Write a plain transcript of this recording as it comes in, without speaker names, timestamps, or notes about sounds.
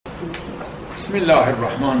بسم الله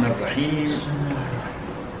الرحمن الرحیم.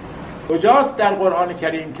 کجاست در قرآن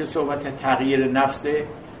کریم که صحبت تغییر نفس؟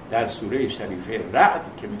 در سوره شریفه رعد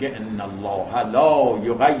که میگه ان الله لا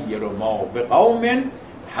یغیر ما بقوم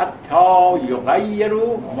حتی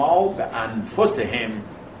یغیروا ما بانفسهم.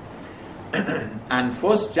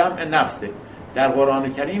 انفس جمع نفسه. در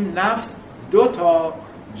قرآن کریم نفس دو تا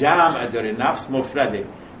جمع داره، نفس مفرده،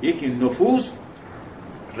 یکی نفوس،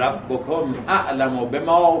 ربکم اعلم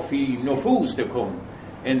بما فی نفوسکم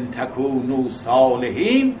ان تکونوا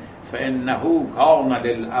صالحین فانه کان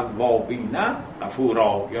للاوابین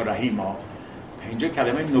غفورا یا رحیما. اینجا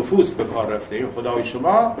کلمه نفوس به کار رفته. خدای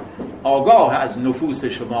شما آگاه از نفوس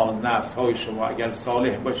شما، از نفسهای شما. اگر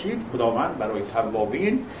صالح باشید خداوند برای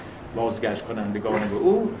توابین، بازگشت کنندگان به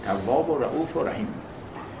او، تواب و رؤوف و رحیم.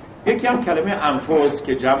 یکی هم کلمه انفس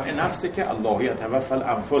که جمع نفسه که الله یتوفی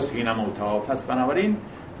الانفس حین موتها. پس بنابراین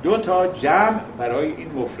دو تا جمع برای این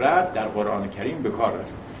مفرد در قرآن کریم به کار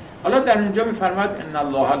رفته. حالا در اونجا می‌فرماد ان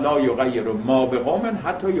الله لا یغیر ما بقوم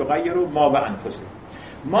حتی یغیروا ما بانفسهم.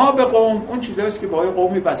 ما به قوم اون چیزاییست که با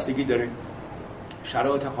قومی بستگی داره،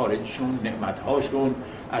 شرایط خارجشون، نعمت‌هاشون،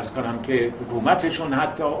 عرض کنم که حکومتشون،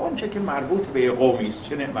 حتی اون چه که مربوط به قومی است،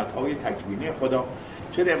 چه نعمت‌های تکوینی خدا،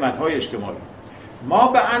 چه نعمت‌های اجتماعی. ما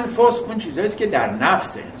به انفس اون چیزاییست که در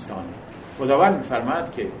نفس انسانه. خداوند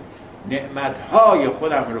می‌فرماد که نعمت‌های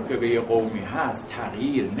خودم رو که به قومی هست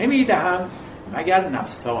تغییر نمیدهم مگر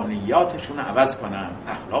نفسانیاتشون رو عوض کنن،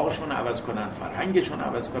 اخلاقشون رو عوض کنن، فرهنگشون رو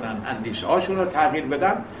عوض کنن، اندیشه‌هاشون رو تغییر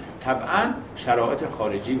بدن. طبعا شرایط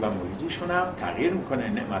خارجی و محیطیشون هم تغییر میکنه،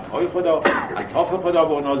 نعمت‌های خدا، الطاف خدا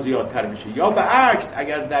به اونها زیادتر میشه. یا به عکس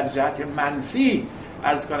اگر در جهت منفی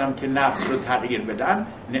عرض کنم که نفس رو تغییر بدن،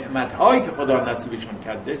 نعمت‌هایی که خدا نصیبشون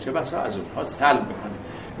کرده چه بسا از اونها سلب میکنه.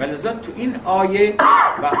 ولذا تو این آیه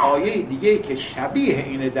و آیه دیگه که شبیه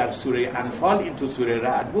اینه در سوره انفال، این تو سوره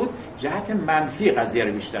رعد بود، جهت منفی قضیه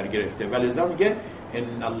رو بیشتر گرفته. ولذا میگه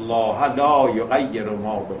ان الله لا یغیر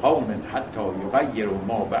ما بقوم حتی یغیروا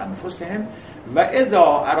ما بانفسهم و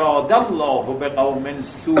اذا اراد الله بقوم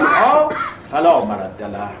سوءا فلا مرد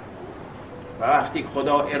له. و وقتی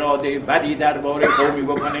خدا اراده بدی درباره قومی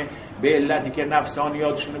بکنه به علتی که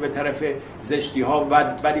نفسانیاتشون به طرف زشتی ها و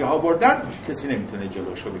بدی ها بردن، کسی نمیتونه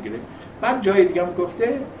جلوشو بگیره. بعد جای دیگه هم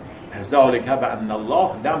گفته ذالک بان الله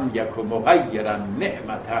لم یک مغیرا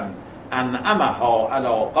نعمتا انعمها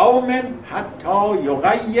علی قوم حتی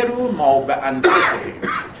یغیروا ما بانفسهم.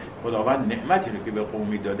 خداوند نعمتی رو که به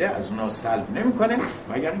قومی داده از اونا سلب نمیکنه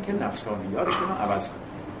مگر اینکه نفسانیاتشون رو عوض کنه.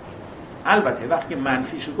 البته وقتی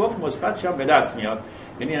منفیشو گفت مثبتش هم به دست میاد،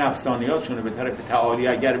 یعنی نفسانیاتشون رو به طرف تعالی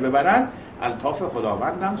اگر ببرن الطاف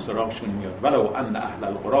خداوند هم سراغشون میاد. ولو ان اهل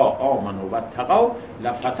القرى آمنوا واتقوا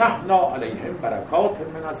لفتحنا علیهم برکات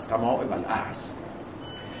من السماء والارض.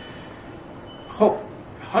 خب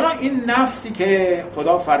حالا این نفسی که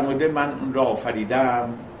خدا فرموده من اون را آفریدم،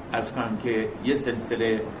 عرض کنم که یه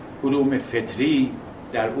سلسله علوم فطری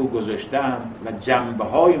در او گذاشتم و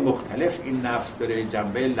جنبه‌های مختلف این نفس داره.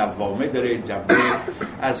 جنبه لوامه داره، جنبه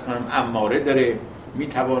عرض کنم اماره داره،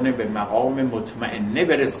 میتوانه به مقام مطمئنه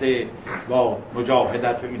برسه، با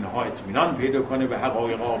مجاهدت و اینها اطمینان پیدا کنه به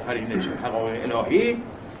حقایق آفرینش و حقایق الهی،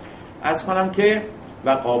 عرض کنم که و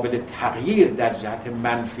قابل تغییر در جهت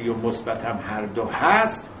منفی و مثبت هم هر دو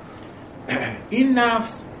هست. این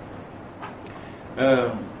نفس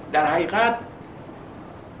در حقیقت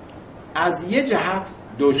از یه جهت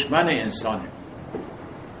دشمن انسانه،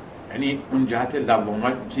 یعنی اون جهت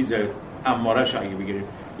لوامه چیز امارش اگه بگیریم.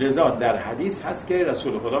 لذا در حدیث هست که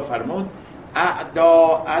رسول خدا فرمود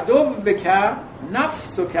اعدا عدوک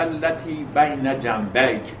نفسک التی بین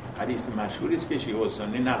جنبیک. حدیث مشهوری است که شیعه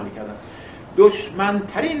سنی نقل کردن. دشمن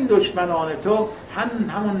ترین دشمنان تو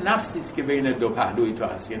همون نفسی است که بین دو پهلوی تو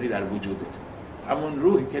هست، یعنی در وجودت، همون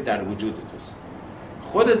روحی که در وجودت است.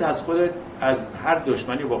 خودت از خودت، از هر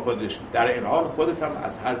دشمنی با خودش، در این حال خودت هم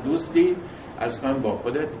از هر دوستی عرض کنم با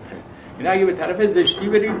خودت. یعنی اگه به طرف زشتی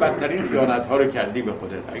بری بدترین خیانت ها رو کردی به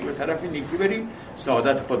خودت، اگه به طرف نیکی بری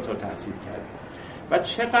سعادت خودت رو تحصیل کردی. و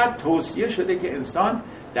چقدر توصیه شده که انسان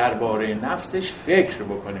درباره نفسش فکر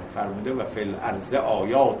بکنه. فرموده و فی الارض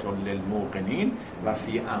آیات للموقنین و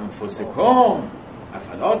فی انفسکم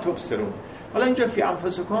افلا تبصرون. حالا اینجا فی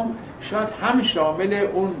انفسکم شاید هم شامل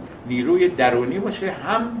اون نیروی درونی باشه،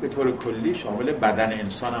 هم به طور کلی شامل بدن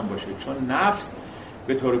انسان هم باشه، چون نفس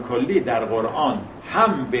به طور کلی در قرآن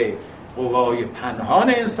هم به قوای پنهان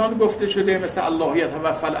انسان گفته شده، مثل الله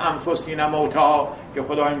یتوفی الانفس حین موتها که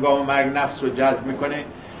خدا هنگام مرگ نفس رو جذب میکنه،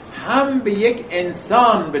 هم به یک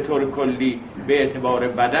انسان به طور کلی به اعتبار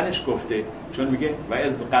بدنش گفته، چون میگه و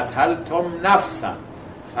اذ قتلتم نفسا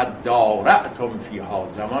فدارعتم فیها.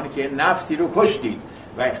 زمانی که نفسی رو کشتید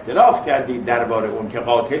و اختلاف کردید درباره اون که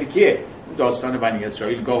قاتل کیه. داستان بنی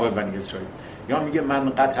اسرائیل، گاو بنی اسرائیل. یا میگه من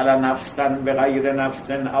قتل نفسا بغیر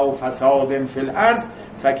نفس او فساد فی الارض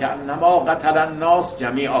فکأنما قتل الناس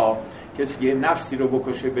جمیعا. کسی که نفسی رو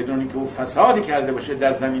بکشه بدون اینکه او فسادی کرده باشه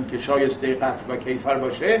در زمین که شایسته قتل و کیفر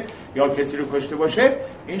باشه یا کسی رو کشته باشه،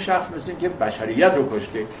 این شخص مثل اینکه بشریت رو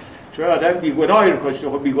کشته. چون آدم بیگناهی رو کشته،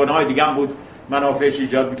 خب بیگناه دیگه هم بود منافعش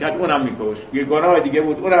ایجاد میکرد، اونم میکش. بیگناه دیگه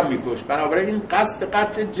بود، اونم میکش. بنابراین این قصد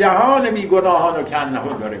قتل جهان بیگناهان رو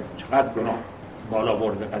کنه داره. چقدر گناه بالا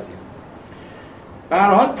برده قضیه. به هر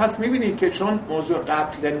حال پس میبینید که چون موضوع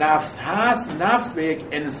قتل نفس هست، نفس به یک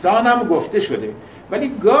انسان هم گفته شده،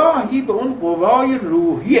 ولی گاهی به اون قوای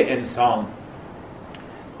روحی انسان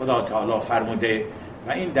خدا تعالی فرموده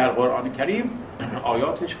و این در قرآن کریم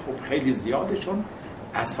آیاتش خب خیلی زیاده، چون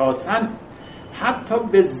اساساً حتی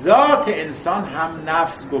به ذات انسان هم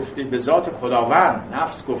نفس گفته، به ذات خداوند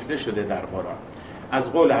نفس گفته شده در قرآن.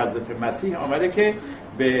 از قول حضرت مسیح آمده که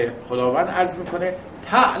به خداوند عرض میکنه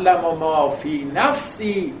تعلم ما فی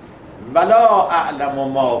نفسی ولا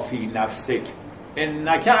اعلم ما فی نفسک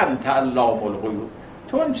انک انت علام الغیوب.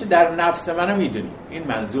 تو اون چه در نفس منو میدونی. این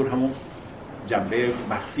منظور همون جنبه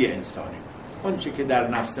مخفی انسانه. اون چه که در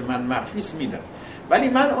نفس من مخفی است میدونم، ولی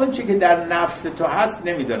من اون چه که در نفس تو هست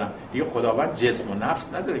نمیدونم. دیگه خداوند جسم و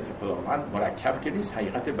نفس نداره که، خداوند مرکب که نیست،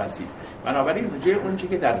 حقیقت بسیط. بنابراین اون چه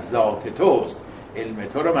که در ذات توست، علم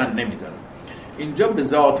تو رو من نمیدونم. اینجا به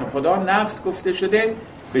ذات خدا نفس گفته شده.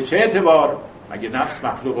 به چه اعتبار؟ مگه نفس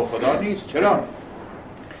مخلوق خدا نیست؟ چرا؟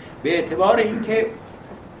 به اعتبار اینکه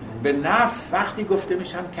به نفس وقتی گفته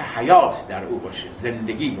میشن که حیات در او باشه،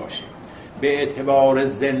 زندگی باشه. به اعتبار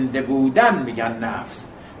زنده بودن میگن نفس.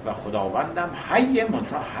 و خداوندم حی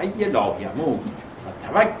منتها حی لا یموت و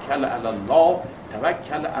توکل علی الله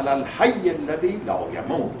توکل علی الحی الذی لا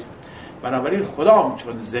یموت. بنابراین خدا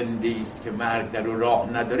چون زنده است که مرگ در او راه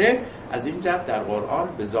نداره، از این جهت در قرآن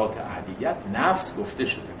به ذات احدیت نفس گفته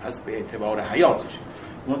شده، پس به اعتبار حیاتش.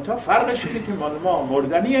 منتها فرقش اینه که مال ما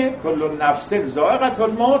مردنیه، کل نفس ذائقة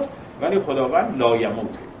الموت، ولی خداوند لا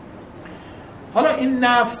یموته. حالا این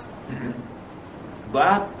نفس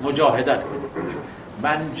باید مجاهدت کنه.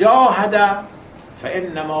 من جاهد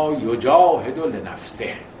فانما یجاهد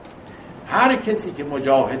لنفسه. هر کسی که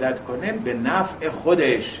مجاهدت کنه به نفع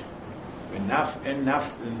خودش، به نفع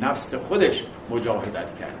نفس خودش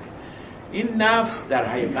مجاهدت کرده. این نفس در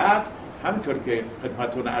حقیقت همطور که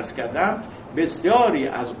خدمتتون عرض کردم بسیاری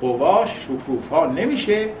از قواش شکوفا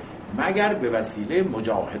نمیشه مگر به وسیله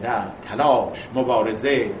مجاهدت، تلاش،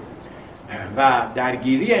 مبارزه و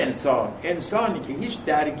درگیری انسان. انسانی که هیچ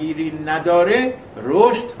درگیری نداره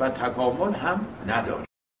رشد و تکامل هم نداره.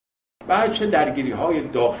 بچه درگیری های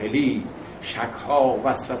داخلی، شک ها،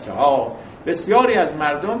 وسوسه ها. بسیاری از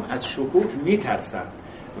مردم از شکوک میترسن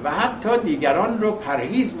و حتی دیگران رو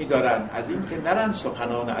پرهیز میدارن از این که نرن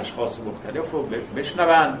سخنان اشخاص مختلف رو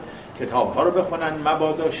بشنون، کتاب ها رو بخونن،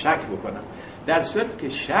 مبادا شک بکنن. در صورت که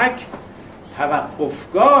شک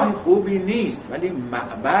توقفگاه خوبی نیست، ولی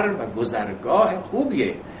معبر و گذرگاه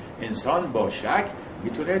خوبیه. انسان با شک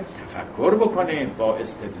میتونه تفکر بکنه، با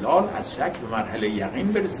استدلال از شک به مرحله یقین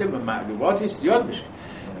برسه و معلوماتش زیاد بشه.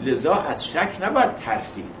 لذا از شک نباید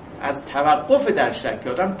ترسید، از توقف در شک.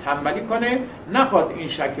 آدم تنبلی کنه، نخواد این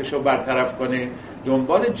شکشو برطرف کنه،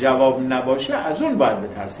 دنبال جواب نباشه، از اون باید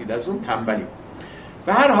بترسید، از اون تنبلی.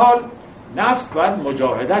 به هر حال نفس باید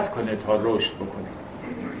مجاهدت کنه تا رشد بکنه.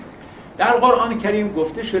 در قرآن کریم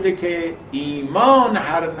گفته شده که ایمان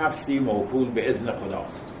هر نفسی موکول به اذن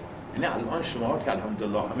خداست. یعنی الان شما که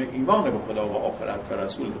الحمدلله همه ایمان به خدا و آخرت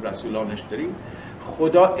و رسولانش دارید،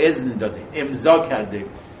 خدا اذن داده، امضا کرده.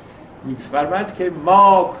 می‌فرماید که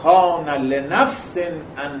ما کان لنفس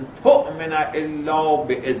ان تؤمن الا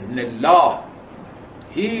باذن الله.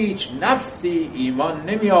 هیچ نفسی ایمان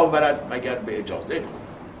نمی آورد مگر به اجازه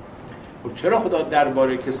خدا. و چرا خدا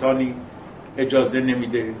درباره کسانی اجازه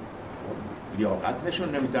نمیده؟ لیاقت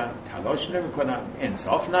نشون نمیدن، تلاش نمیکنن،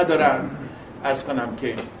 انصاف ندارن. عرض کنم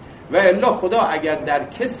که و الا خدا اگر در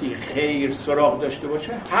کسی خیر سراغ داشته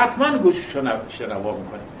باشه حتما گوشش شنوا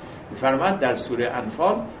میکنه. میفرماید در سوره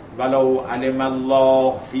انفال ولو علم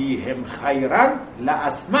الله فیهم خیرا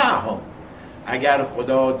لاسمعهم. اگر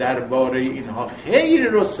خدا درباره اینها خیر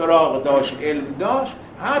رو سراغ داشت، علم داشت،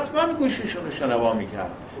 حتما گوششون رو شنوا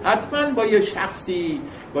میکرد. حتما با یه شخصی،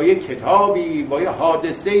 با یه کتابی، با یه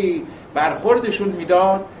حادثه‌ای برخوردشون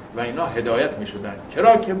میداد و اینا هدایت میشدن.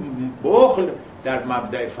 چرا که بخل در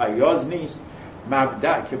مبدأ فیاض نیست.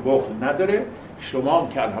 مبدأ که بخل نداره، شما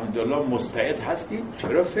که الحمدلله مستعد هستید،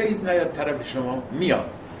 چرا فیض نیاد طرف شما؟ میاد.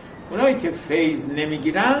 اونایی که فیض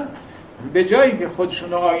نمیگیرن به جایی که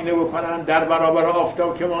خودشونو آینه بکنن در برابر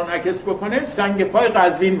آفتاب که منعکس بکنه، سنگ پای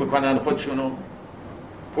قزوین میکنن خودشونو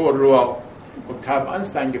پر رو. خب طبعا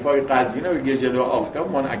سنگ پای قزوین رو بگیر جلو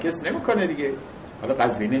آفتاب منعکس نمیکنه دیگه. حالا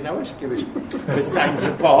قزوینی نباشه که بشه به سنگ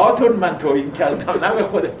پاهاتون من توهین کردم، نه به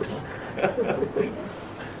خودتون.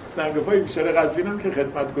 سنگ پای بیشتر قزوین هم که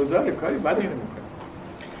خدمتگزاره، کاری بدی نمیکنه.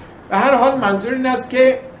 به هر حال منظور این است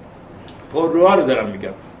که پرروها رو دارم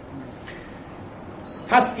میگم.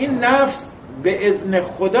 پس این نفس به اذن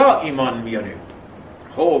خدا ایمان میاره.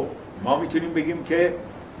 خب ما میتونیم بگیم که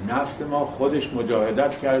نفس ما خودش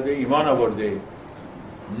مجاهدت کرده ایمان آورده.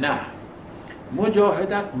 نه،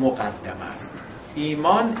 مجاهدت مقدم است.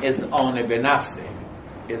 ایمان اذعان به نفسه.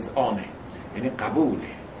 اذعانه یعنی قبوله،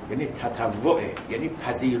 یعنی تطوعه، یعنی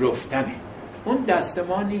پذیرفتنه. اون دست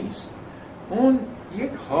ما نیست، اون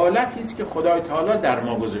یک حالتی است که خدای تعالی در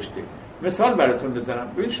ما گذاشته. مثال براتون بزنم.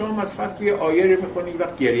 ببین شما از فرق یه آیه رو میخونی،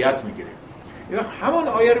 وقت گریت میگیره، یه وقت همون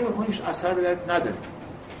آیه رو میخونیش اثر نداره.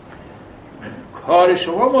 کار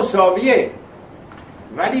شما مساویه،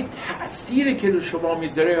 ولی تأثیری که رو شما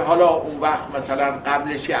میذاره، حالا اون وقت مثلا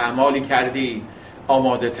قبلش یه اعمالی کردی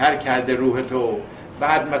آماده تر کرده روح تو،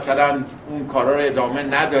 بعد مثلا اون کارا رو ادامه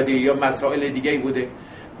ندادی یا مسائل دیگه بوده.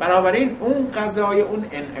 بنابراین اون قضای اون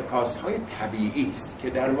انعکاس‌های طبیعی است که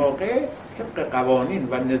در واقع طبق قوانین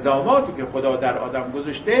و نظاماتی که خدا در آدم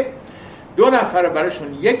گذاشته، دو نفر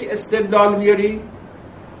براشون یک استدلال میاری،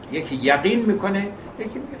 یکی یقین میکنه،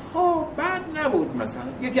 یکی میگه خب بد نبود مثلا،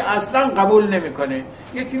 یکی اصلا قبول نمیکنه،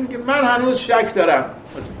 یکی میگه من هنوز شک دارم.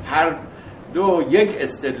 هر دو یک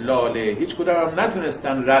استدلاله، هیچ کدوم هم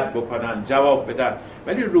نتونستن رد بکنن، جواب بدن.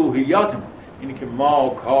 ولی روحیات ما اینه که ما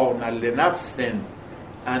کان لنفس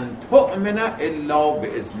ان تؤمن الا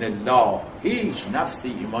باذن الله. هیچ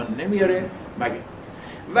نفسی ایمان نمیاره مگر،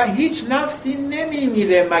 و هیچ نفسی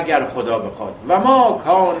نمیمیره مگر خدا بخواد. و ما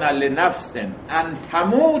کان لنفس ان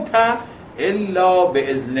تموت الا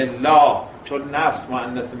باذن الله. چون نفس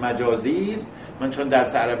مؤنث مجازی است، من چون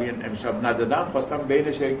درس عربی امشب ندادم خواستم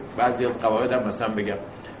بینش بعضی از قواعدم مثلا بگم.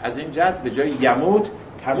 از این جهت به جای یموت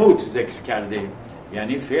تموت ذکر کرده،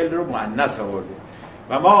 یعنی فعل رو مؤنث آورده.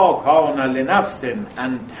 و ما کان لنفس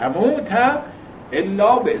ان تموت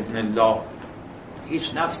الا باذن الله.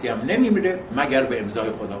 هیچ نفسی هم نمیمیره مگر به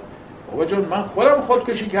امضای خدا. بابا جون من خودم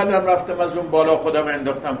خودکشی کردم، رفتم از اون بالا خودم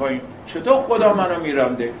انداختم پایین، چطور خدا منو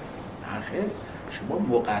میرانده؟ آخه شما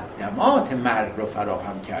مقدمات مرگ رو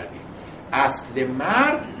فراهم کردید. اصل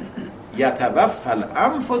مرگ یتوفی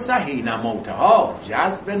الانفس حین موتها،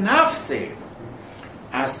 جذب نفسه.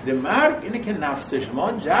 اصل مرگ اینه که نفس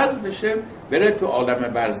شما جذب بشه بره تو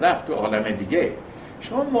عالم برزخ، تو عالم دیگه.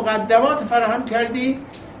 شما مقدمات فراهم کردی.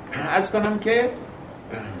 عرض کنم که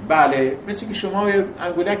بله، مثل که شما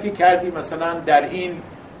انگولکی کردی مثلا در این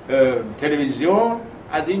تلویزیون،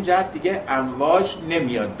 از این جهت دیگه امواج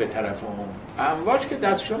نمیاد به طرف اون. امواج که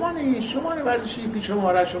دست شما نیست، شما نوردشی پیچ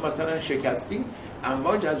مارشو مثلا شکستی،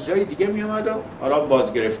 امواج از جای دیگه میامد و حالا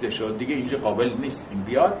باز گرفته شد دیگه، اینجا قابل نیست این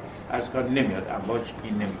بیاد، از کار نمیاد، امواج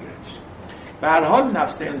این نمیگیردش. به هر حال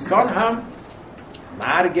نفس انسان هم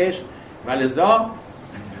مرگش، ولذا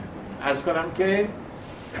عرض کنم که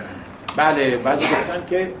بله، بعضی گفتن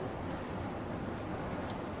که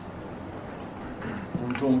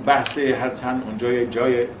تو اون بحث هرچند اونجا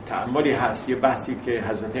جای تأملی هست، یه بحثی که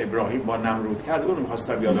حضرت ابراهیم با نمرود کرد، اون رو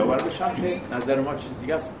میخواستم یادآور بشم که نظر ما چیز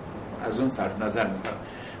دیگه است، از اون صرف نظر میکنم.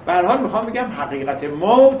 به هر حال میخوام بگم حقیقت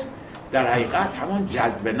موت در حقیقت همون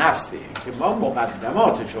جذب نفسه که ما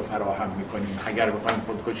مقدماتش رو فراهم میکنیم اگر بخوایم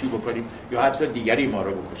خودکشی بکنیم یا حتی دیگری ما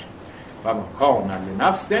رو بکشیم. و ما کان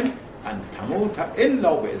لنفس ان تموت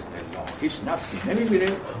الا باذن الله. هیچ نفسی نمیمیره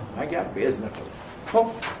مگر به اذن خدا. خب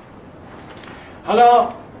حالا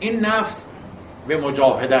این نفس به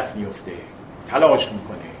مجاهدت میفته، تلاش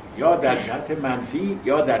میکنه، یا در جهت منفی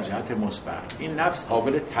یا در جهت مثبت. این نفس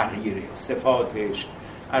قابل تغییره، صفاتش،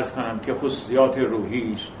 عرض کنم که خصوصیات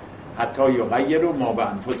روحیش، حتی یغیر ما به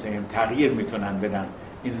انفسهم، تغییر میتونن بدن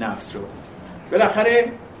این نفس رو.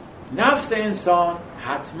 بالاخره نفس انسان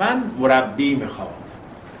حتما مربی میخواد.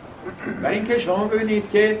 برای اینکه شما ببینید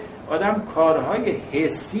که آدم کارهای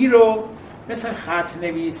حسی رو مثل خط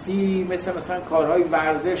نویسی، مثلا کارهای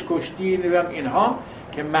ورزش، کشتی، اینها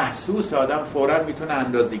که محسوس آدم فوراً میتونه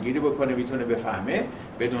اندازه‌گیری بکنه، میتونه بفهمه،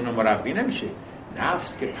 بدون مربی نمیشه.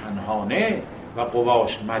 نفس که پنهانه و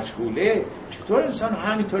قواش مجهوله، چطور انسان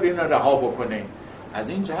همینطور اینو رها بکنه؟ از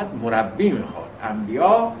این جهت مربی میخواد.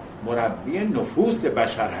 انبیا مربی نفوس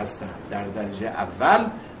بشر هستن، در درجه اول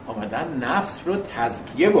آمدن نفس رو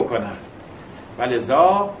تزکیه بکنن.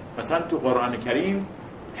 ولذا مثلا تو قرآن کریم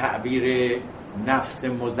تعبیر نفس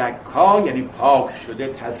مزکا یعنی پاک شده،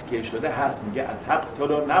 تزکیه شده هست. میگه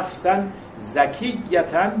اتقتل نفسا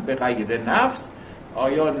زکیتا به غیر نفس،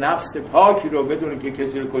 آیا نفس پاکی رو بدون که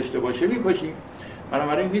کسی رو کشته باشه میکشی؟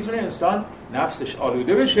 بنابراین میتونه انسان نفسش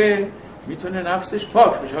آلوده بشه، میتونه نفسش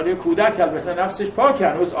پاک بشه. حالا یه کودک البته نفسش پاک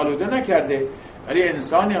هنوز آلوده نکرده، ولی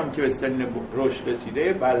انسانی هم که به سن رشد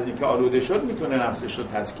رسیده بعد از اینکه آلوده شد میتونه نفسش رو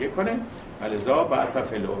تزکیه کنه. ولذا بعث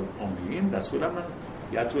فی الامین رسولا من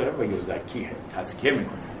یتلوهم و یزکیهم، تزکیه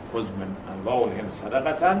میکنه. خذ من اموالهم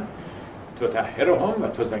صدقة تطهرهم و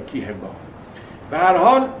تزکیهم بها. به هر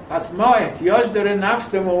حال پس ما احتیاج داره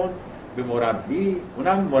نفسمون به مربی،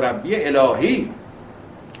 اونم مربی الهی،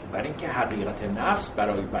 برای اینکه حقیقت نفس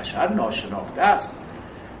برای بشر ناشناخته است.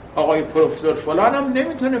 آقای پروفسور فلان هم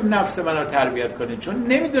نمیتونه نفس منو تربیت کنه، چون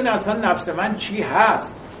نمیدونه اصلا نفس من چی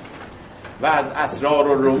هست و از اسرار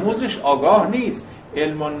و رموزش آگاه نیست.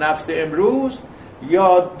 علم النفس امروز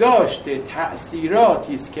یادداشت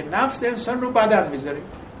تأثیراتی است که نفس انسان رو بدن میذاره،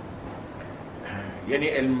 یعنی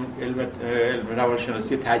علم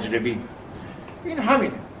روانشناسی تجربی این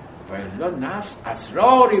همینه. و الا نفس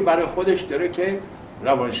اسراری برای خودش داره که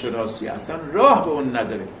روانشناسی اصلا راه به اون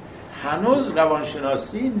نداره. هنوز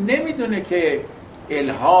روانشناسی نمیدونه که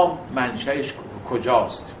الهام منشأش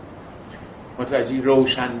کجاست، متوجه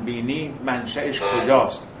روشنبینی منشأش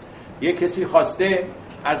کجاست. یه کسی خواسته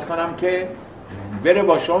عرض کنم که بره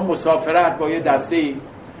با شما مسافرت با یه دسته‌ای،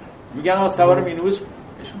 میگن آقا سوار مینیبوس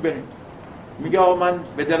بریم، میگه آقا من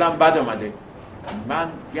به دلم بد اومده، من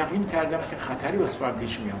یقین کردم که خطری واسه من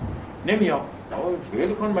پیش نمیاد. آقا فعل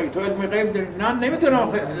کن، مگه تو علم غیب داری؟ نه نمیدونم،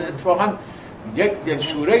 اتفاقا یک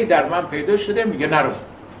دلشوره‌ای در من پیدا شده میگه نرو.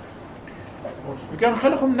 میگن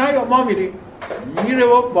خیلی خوب نه یا ما میریم. میره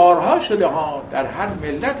و بارها شده ها، در هر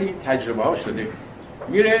ملتی تجربه ها شده،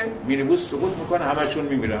 میره مینیبوس سقوط میکنه، همشون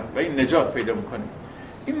میمیرن و این نجات پیدا میکنه.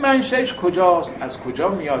 این منشأش کجاست؟ از کجا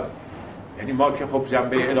میاد؟ یعنی ما که خب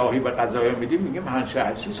جنبه الهی به قضایا میدیم، میگیم منشأ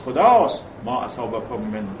هر چیز خداست. ما اصابکم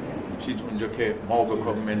من چیز، اونجا که ما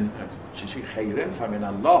بکم من چیزی خیرن فمن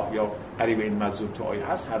الله، یا قریب این مضمون تو آیه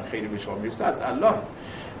هست، هر خیری به شما میرسه از الله.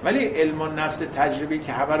 ولی علم النفس تجربی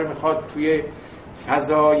که همه رو میخواد توی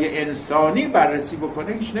فضای انسانی بررسی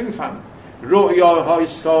بکنه هیچ نمیفهم. رؤیاهای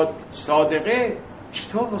صادقه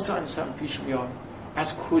چطور واسه انسان پیش میاد؟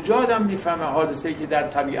 از کجا آدم میفهمه حادثه‌ای که در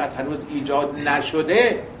طبیعت هنوز ایجاد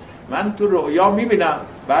نشده؟ من تو رؤیا میبینم،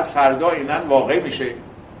 بعد فردا اینن واقع میشه،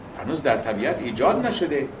 هنوز در طبیعت ایجاد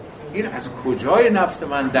نشده. این از کجای نفس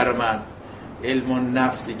من در من؟ علم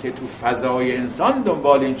النفسی که تو فضای انسان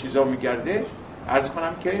دنبال این چیزا میگرده، عرض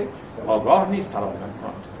کنم که آگاه نیست طرف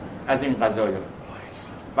از این قضایا.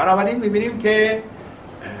 بنابراین میبینیم که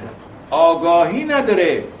آگاهی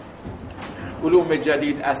نداره علوم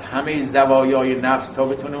جدید از همه زوایای نفس تا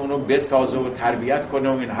بتونه اونو بسازه و تربیت کنه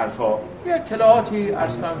و این حرفا. یه اطلاعاتی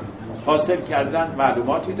عرض کنم حاصل کردن،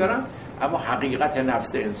 معلوماتی دارن، اما حقیقت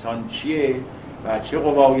نفس انسان چیه و چه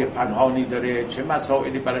قوای پنهانی داره، چه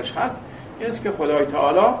مسائلی برش هست، این است که خدای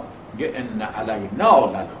تعالی میگه ان علینا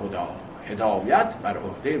للهدی، هدایت بر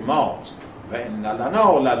عهده ماست، و ان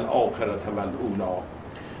لنا للآخرة والاولی،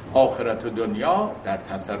 آخرت و دنیا در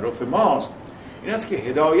تصرف ماست. این است که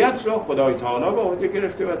هدایت رو خدای تعالی به عهده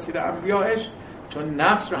گرفته وسیله انبیائش، چون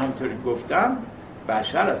نفس رو همطوری گفتم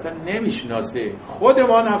بشر اصلا نمیشناسه، خود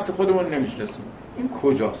ما نفس خودمون نمیشناسیم. این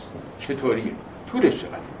کجاست؟ چطوریه؟ طولش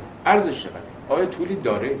چقدر؟ عرضش چقدر؟ آیا طولی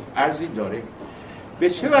داره؟ عرضی داره؟ به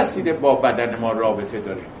چه وسیله با بدن ما رابطه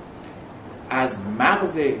داره؟ از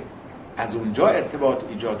مغز، از اونجا ارتباط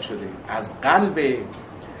ایجاد شده، از قلب،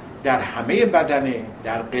 در همه بدنه،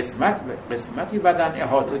 در قسمتی بدن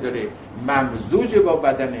احاطه داره، ممزوج با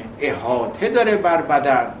بدنه، احاطه داره بر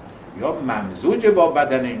بدن یا ممزوج با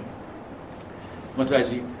بدنه.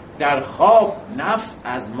 متوجه؟ در خواب نفس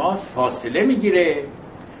از ما فاصله میگیره،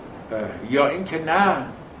 یا اینکه نه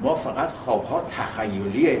ما فقط خوابها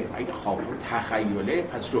تخیلیه. اگه خوابها تخیله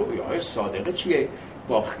پس رؤیاهای صادقه چیه؟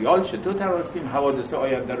 با خیال چطور توانستیم حوادث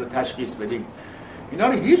آینده رو تشخیص بدیم؟ اینا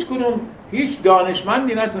رو هیچ کدوم هیچ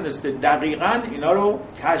دانشمندی نتونسته دقیقاً اینا رو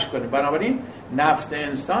کشف کنه. بنابراین نفس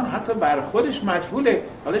انسان حتی بر خودش مجهوله.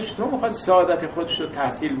 حالا چطور میخواد سعادت خودش رو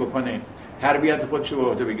تحصیل بکنه، تربیت خودش رو به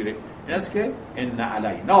عهده بگیره؟ این است که ان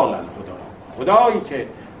علینا للهدی، خدایی که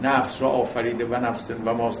نفس را آفریده و نفس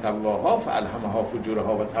و ما سواها فالهمها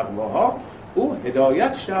فجورها و تقواها، او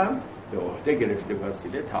هدایتش هم به عهده گرفته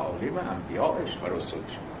وسیله تعالیم انبیائش و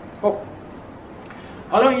رسولش. خب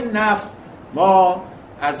حالا این نفس، ما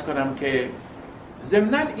عرض کنم که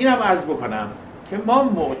ضمناً اینم عرض بکنم که ما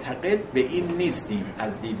معتقد به این نیستیم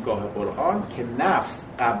از دیدگاه قرآن که نفس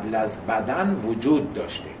قبل از بدن وجود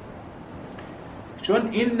داشته. چون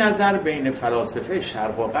این نظر بین فلاسفه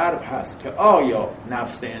شرق و غرب هست که آیا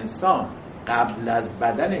نفس انسان قبل از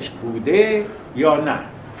بدنش بوده یا نه.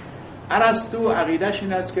 ارسطو عقیدش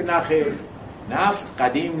این است که نخیر، نفس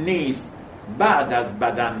قدیم نیست، بعد از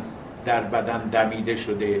بدن در بدن دمیده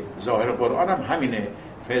شده. ظاهر قرآن هم همینه،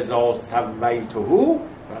 فاذا سویته،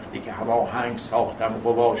 وقتی که هماهنگ ساختم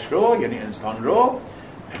قواش رو، یعنی انسان رو،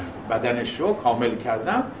 بدنش رو کامل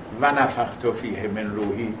کردم، و نفخت فیه من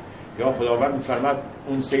روحی. یا خداوند می‌فرماد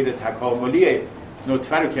اون سیر تکاملی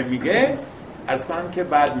نطفه رو که میگه، عرض کنم که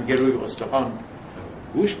بعد میگه روی استخوان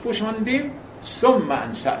گوشت پوشاندیم، ثم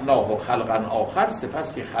انشأناه خلقا آخر،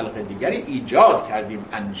 سپس یه خلق دیگری ایجاد کردیم.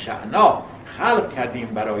 انشأنا، خلق کردیم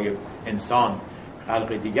برای انسان،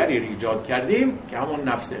 خلق دیگری رو ایجاد کردیم که همون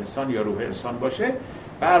نفس انسان یا روح انسان باشه.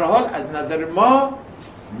 به هر حال از نظر ما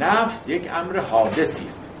نفس یک امر حادثی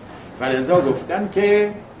است و لذا گفتن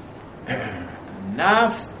که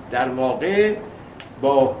نفس در واقع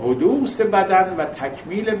با حدوث بدن و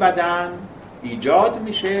تکمیل بدن ایجاد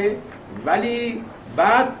میشه، ولی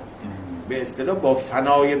بعد به اصطلاح با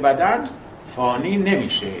فنای بدن فانی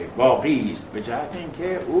نمیشه، باقی است، به جهت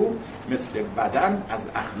اینکه او مثل بدن از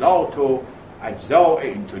اخلاط و اجزاء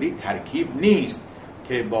اینطوری ترکیب نیست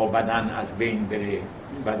که با بدن از بین بره.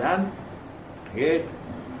 بدن یه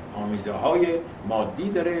آمیزه های مادی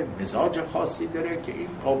داره، مزاج خاصی داره که این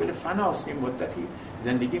قابل فناست، این مدتی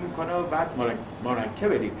زندگی میکنه و بعد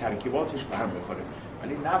مرکبه دیگه، ترکیباتش به هم میخوره،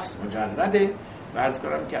 ولی نفس مجرده و عرض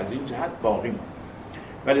کنم که از این جهت باقی مونه.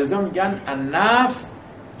 ولذا میگن النفس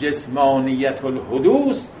جسمانیت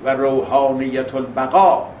الحدوث و روحانیت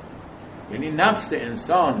البقا، یعنی نفس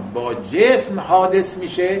انسان با جسم حادث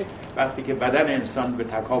میشه، وقتی که بدن انسان به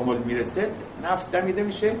تکامل میرسه نفس دمیده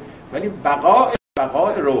میشه، ولی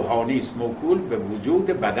بقاء روحانی است، موکول به وجود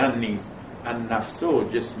بدن نیست. النفس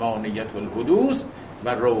جسمانیت الحدوث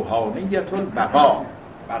و روحانیت البقا،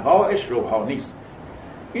 بقایش روحانی است.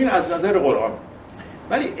 این از نظر قرآن.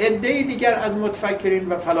 ولی عده‌ای دیگر از متفکرین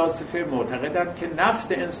و فلاسفه معتقدند که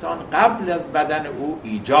نفس انسان قبل از بدن او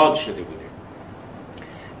ایجاد شده بوده،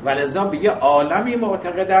 ولذا به یه عالمی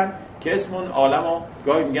معتقدند که اسم اون عالمو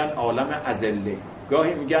گاهی میگن عالم ازله،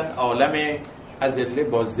 گاهی میگن عالم ازله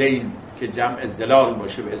با زین که جمع زلال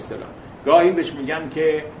باشه به اصطلاح، گاهی بهش میگن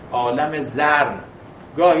که عالم زر،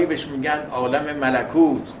 گاهی بهش میگن عالم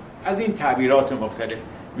ملکوت. از این تعبیرات مختلف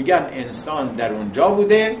میگن انسان در اونجا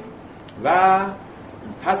بوده و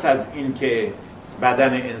پس از این که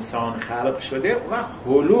بدن انسان خلق شده و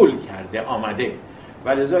حلول کرده آمده.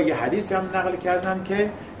 ولذا یه حدیث هم نقل کردن که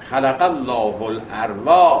خلق الله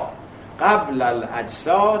الارواح قبل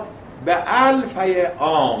الاجساد به الفی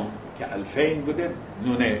عام، که الفین بوده،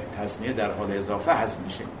 نون تثنیه در حال اضافه هست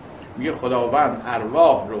میشه. میگه خداوند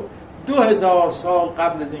ارواح رو 2000 سال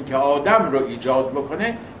قبل از اینکه آدم رو ایجاد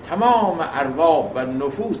بکنه تمام ارواح و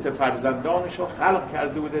نفوس فرزندانش رو خلق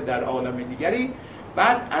کرده بوده در عالم دیگری.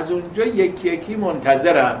 بعد از اونجا یکی یکی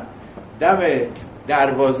منتظرن دم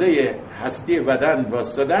دروازه هستی بدن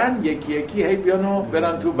واسطادن، یکی یکی هی بیانو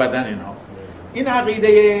برن تو بدن اینها. این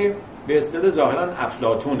عقیده به اصطلاح ظاهرا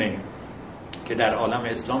افلاطونه که در عالم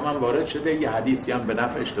اسلام هم وارد شده، یه حدیثی هم به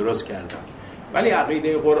نفعش درست کردن. ولی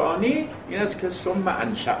عقیده قرآنی این است که ثم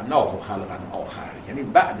انشأناه خلقا آخر، یعنی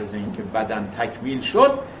بعد از اینکه بدن تکمیل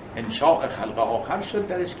شد انشاء خلق آخر شد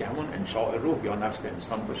درش که همون انشاء روح یا نفس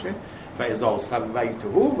انسان باشه. فاذا سویته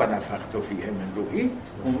و نفخت فیه من روحی،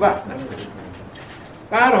 اون وقت نفخت.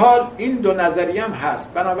 به هر حال این دو نظریه هم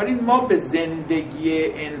هست. بنابراین ما به زندگی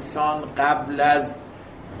انسان قبل از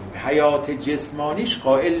حیات جسمانیش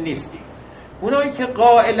قائل نیستیم. اونایی که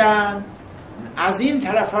قائلن از این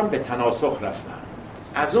طرف هم به تناسخ رفتن،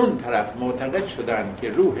 از اون طرف معتقد شدن که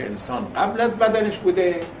روح انسان قبل از بدنش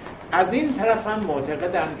بوده، از این طرف هم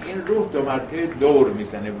معتقدن این روح دو مرتبه دور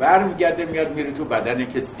میزنه، برمیگرده میاد میره تو بدن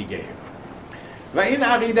کس دیگه. و این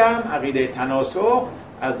عقیده هم عقیده تناسخ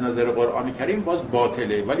از نظر قرآن کریم باز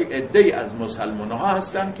باطله، ولی عده‌ای از مسلمان ها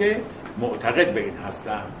هستن که معتقد به این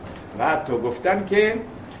هستن و حتی گفتن که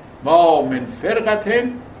ما من فرقة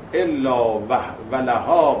الا و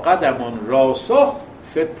لها قدم راسخ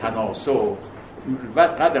فی التناسخ و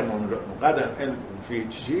قدم فی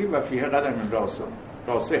چی و فیه قدم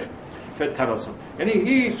راسخ فی التناسخ، یعنی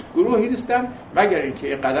هیچ گروهی نیستن مگر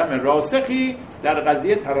اینکه قدم راسخی در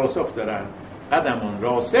قضیه تناسخ دارن، قدم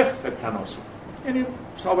راسخ فی التناسخ، یعنی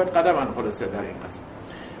ثابت قدمن خلاصه در این قضیه.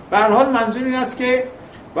 به هر حال منظور این است که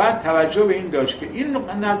باید توجه به این داشت که این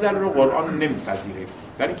نظر رو قرآن نمیپذیره،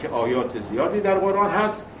 برای که آیات زیادی در قرآن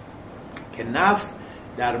هست که نفس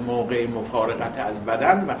در موقع مفارقت از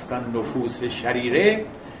بدن، مثلا نفوس شریره،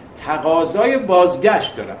 تقاضای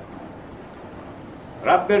بازگشت دارن.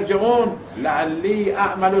 رب ارجعون لعلی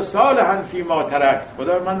اعمل صالحا فیما ترکت،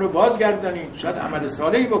 خدا من رو بازگردانید شاید عمل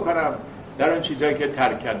صالحی بکنم در اون چیزایی که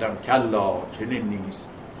ترک کردم. کلا، چنین نیست.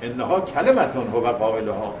 انها کلمتون هو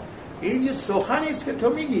قائلها، این یه سخنی است که تو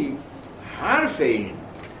میگی، حرف این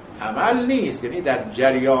عمل نیست. یعنی در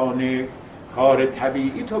جریان کار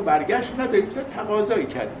طبیعی تو برگشت نداری، تو تقاضایی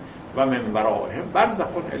کرد. و من ورائهم برزخ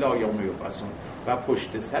الی یوم یبعثون، و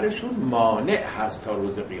پشت سرشون مانع هست تا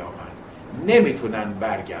روز قیامت، نمیتونن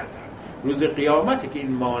برگردن. روز قیامتی که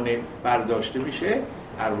این مانع برداشته میشه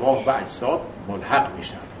ارواح و اجساد ملحق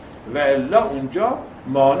میشن و الا اونجا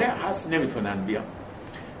مانع هست نمیتونن بیان.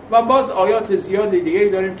 و باز آیات زیاد دیگه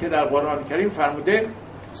داریم که در قرآن کریم فرموده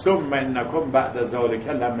ثم انکم بعد ذلک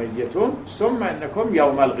لمیتون ثم انکم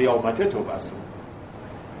یوم القیامت تبعثون،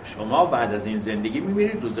 شما بعد از این زندگی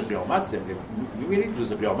میمیرید، روز قیامت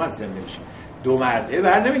زنده میشید. دو مرتبه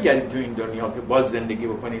بر نمیگردید تو این دنیا که باز زندگی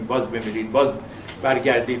بکنید، باز بمیرید، باز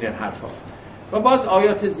برگردید. این حرفا. و باز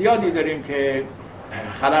آیات زیادی داریم که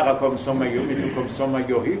خلقکم ثم یمیتکم ثم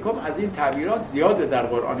یحییکم، از این تعبیرات زیاده در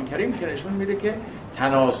قرآن کریم که نشون میده که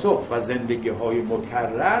تناسخ و زندگی های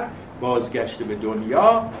مکرر، بازگشت به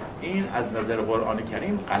دنیا، این از نظر قرآن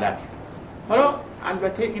کریم غلطه. حالا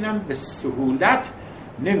البته اینم به سهولت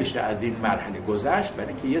نمیشه از این مرحله گذشت،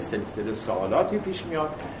 برای که یه سلسله سوالاتی پیش میاد.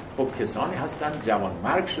 خب کسانی هستن جوان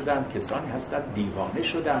مرگ شدن، کسانی هستن دیوانه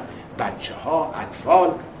شدن، بچه ها، اطفال،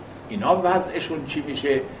 اینا وضعشون چی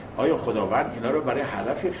میشه؟ آیا خداوند اینا رو برای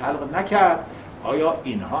هدفی خلق نکرد؟ آیا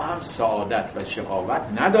اینها هم سعادت و شقاوت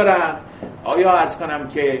ندارن؟ آیا عرض کنم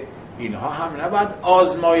که اینها هم نباید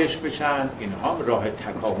آزمایش بشن؟ اینها هم راه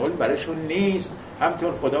تکامل برایشون نیست؟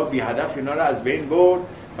 همطور خدا بی هدف اینا رو از بین برد،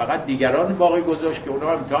 فقط دیگران باقی گذاشت که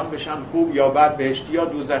اونا امتحان بشن خوب یا بد، بهشتی یا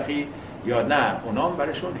دوزخی، یا نه اونا هم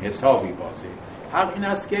برایشون حسابی بازه. حق این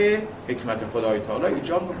است که حکمت خدای تعالی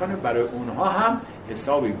ایجاب میکنه برای اونها هم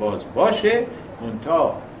حسابی باز باشه،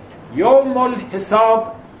 اونتا یوم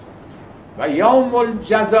الحساب و یوم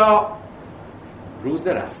الجزا، روز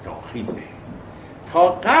رستاخیزه. تا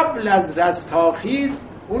قبل از رستاخیز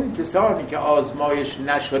اون کسانی که آزمایش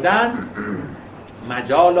نشدن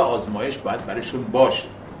مجال آزمایش باید برشون باشه.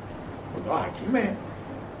 خدا حکیمه،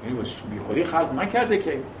 این بی خودی خلق نکرده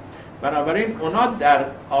که. بنابراین اونا در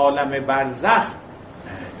عالم برزخ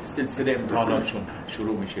سلسله امتحاناتشون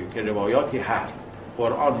شروع میشه که روایاتی هست،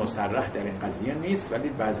 قرآن مصرح در این قضیه نیست ولی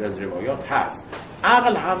بعضی از روایات هست.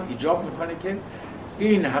 عقل هم ایجاب میکنه که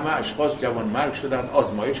این همه اشخاص جوان مرگ شدن،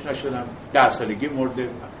 آزمایش نشدن، 10 سالگی مرده،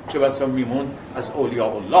 چه بسا میمون از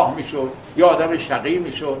اولیاء الله میشد یا آدم شقی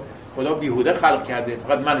میشد. خدا بیهوده خلق کرده،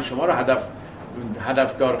 فقط من شما رو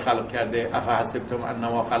هدفدار خلق کرده. افحسبتم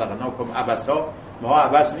انما خلقناکم عبثا، ما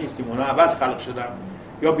عبث نیستیم، اونا عبث خلق شدن.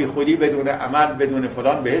 یا بی خودی بدون عمل بدون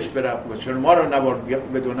فلان بهشت بره، چرا ما رو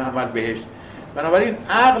نبرد بدون عمل بهشت؟ بنابراین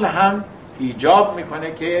عقل هم ایجاب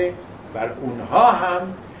میکنه که بر اونها هم،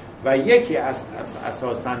 و یکی از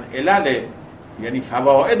اساساً علل یعنی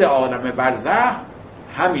فواید عالم برزخ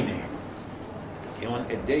همینه که اون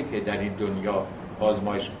عده‌ای که در این دنیا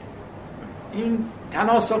آزمایش، این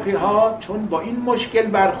تناسخی ها چون با این مشکل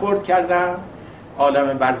برخورد کردن،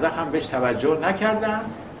 عالم برزخ هم بهش توجه نکردن،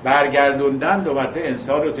 برگردوندن دوباره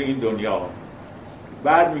انسان رو تو این دنیا.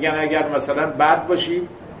 بعد میگن اگر مثلا بد باشی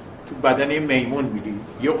تو بدن میمون میری،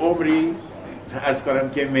 یه عمری عرض کنم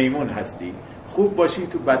که میمون هستی، خوب باشی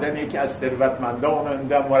تو بدن یکی از ثروتمندان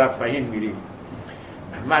مرفهین میری.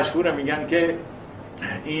 مشهور میگن که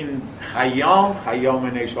این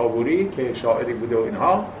خیام نیشابوری که شاعری بوده و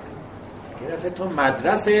اینها، گرفته تو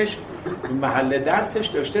مدرسش محل درسش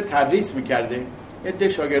داشته تدریس میکرده، عده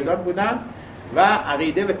شاگردان بودن و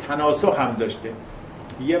عقیده به تناسخ هم داشته.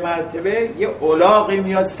 یه مرتبه یه الاغی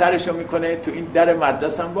میاد سرشو میکنه تو این در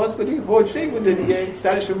مدرسه هم باز بودی حجره‌ای بوده دیگه،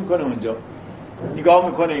 سرشو میکنه اونجا نگاه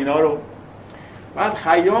میکنه اینا رو. بعد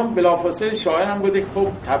خیام بلافاصله شاعرم بوده، خب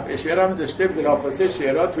طبع شعرم داشته، بلافاصله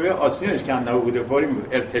شعرها توی آستینش کنده بوده، فوری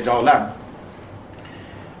ارتجالا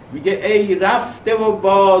میگه ای رفته و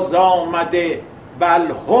باز آمده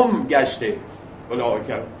بل هم گشته،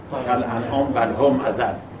 اولئک الانعام بل هم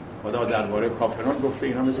اضل. خدا درباره کافران گفته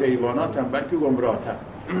اینا مثل حیواناتن بلکه گمراه‌تر.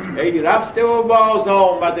 ای رفته و باز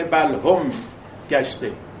آمده بل هم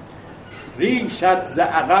گشته، ریشت ز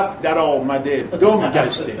عقب در آمده دم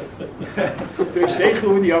گشته. تو شیخ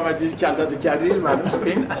بودی آمدی کلاتو کردی، معلوم شد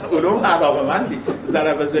این علوم علاقه‌مندی،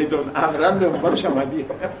 ضرب زیدون امرن دنبالش آمدی.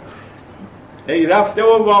 ای رفته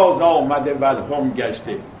و باز آمده بل هم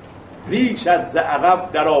گشته، ریشت ز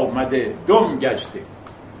عقب در آمده دم گشته،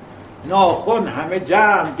 ناخن همه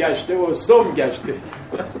جمع گشته و سم گشته.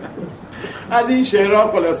 از این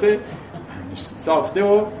شعرها خلاصه ساخته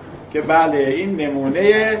و که بله این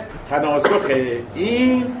نمونه تناسخه،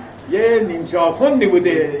 این یه نیمچه آخوندی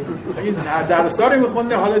بوده، این درسا رو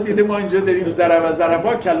میخونده، حالا دیده ما اینجا داریم ضرب و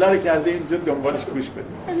ضربا کله رو کرده اینجا دنبالش گوش بده.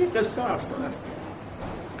 این قصه افسانه است.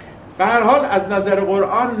 به هر حال از نظر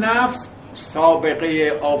قرآن نفس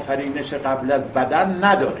سابقه آفرینش قبل از بدن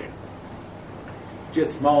نداره.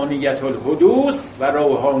 جسمانیت الحدوث و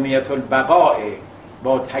روحانیت البقاء،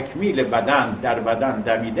 با تکمیل بدن در بدن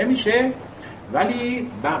دمیده میشه،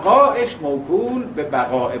 ولی بقایش موکول به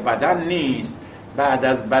بقاء بدن نیست. بعد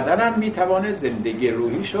از بدن هم میتوانه زندگی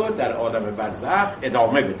روحیشو در عالم برزخ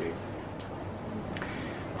ادامه بده.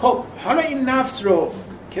 خب حالا این نفس رو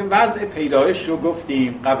که وضع پیدایش رو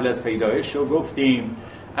گفتیم، قبل از پیدایش رو گفتیم،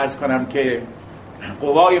 عرض کنم که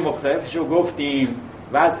قوای مختلفش رو گفتیم،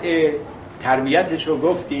 وضع تربیتش رو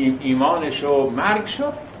گفتیم، ایمانش رو، مرگش رو،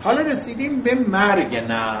 حالا رسیدیم به مرگ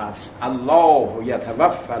نفس. الله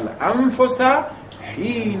یتوفی الانفس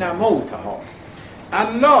حین موتها.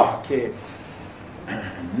 الله که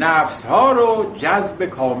نفس ها رو جذب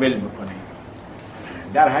کامل میکنه.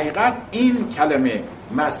 در حقیقت این کلمه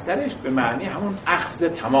مصدرش به معنی همون اخذ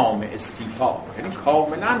تمام، استیفا، یعنی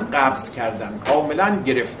کاملا قبض کردن، کاملا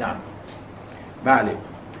گرفتن. بله،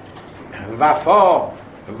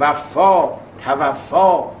 وفا،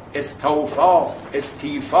 توفا، استوفا،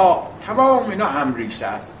 استیفا، تمام اینا هم ریشه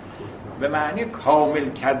است، به معنی کامل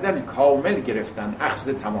کردن، کامل گرفتن، اخذ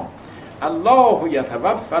تمام. الله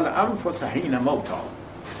یتوفی الانفس حین موتها.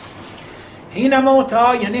 حین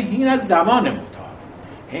موتها یعنی حین زمان موتها،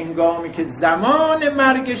 هنگامی که زمان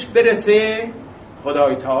مرگش برسه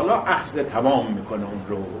خدای تعالی اخذ تمام میکنه اون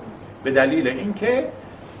رو، به دلیل اینکه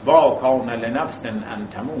با کان لنفس ان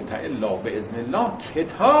تموت الا باذن الله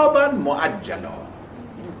کتابا مؤجلا،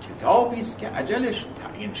 این کتابی است که اجلش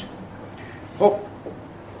تعیین شده. خب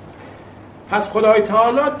پس خدای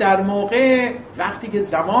تعالی در موقع وقتی که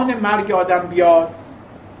زمان مرگ آدم بیاد،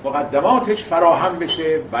 مقدماتش فراهم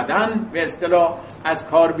بشه، بدن به اصطلاح از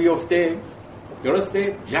کار بیفته،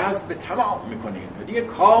 درسته، جذب تمام میکنه، دیگه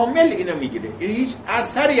کامل اینو میگیره، یعنی هیچ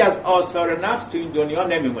اثری از آثار نفس تو این دنیا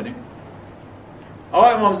نمیمونه. آقا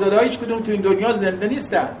امامزاده ها هیچ کدوم تو این دنیا زنده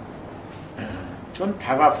نیستن، چون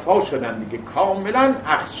توفا شدن دیگه، کاملا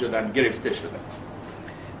اخذ شدن، گرفته شدن.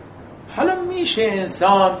 حالا میشه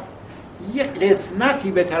انسان یه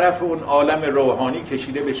قسمتی به طرف اون عالم روحانی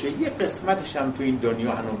کشیده بشه، یه قسمتش هم تو این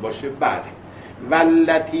دنیا هنوز باشه. بله،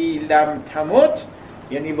 والتی لم تمت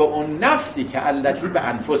یعنی به اون نفسی که التی به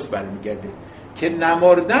انفس برمیگرده، که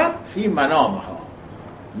نمردن فی منامها.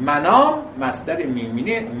 منام مصدر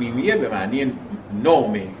میمیه به معنی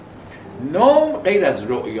نومه. نوم غیر از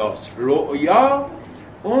رؤیاست. رؤیا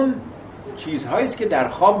اون چیزهایی است که در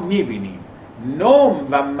خواب میبینیم. نوم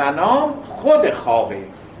و منام خود خوابه،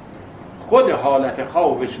 خود حالت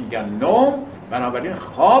خوابش میگن نوم. بنابراین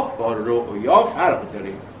خواب با رؤیا فرق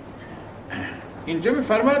داره. اینجا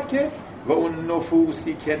میفرماد که و اون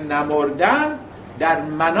نفوسی که نمردن در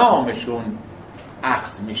منامشون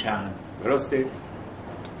اخذ میشن، درسته؟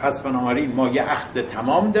 پس بنابراین ما یه اخذ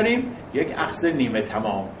تمام داریم، یک اخذ نیمه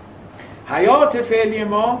تمام. حیات فعلی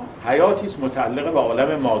ما حیاتی است متعلق به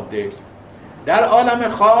عالم ماده. در عالم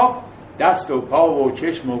خواب دست و پا و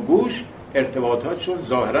چشم و گوش ارتباطاتشون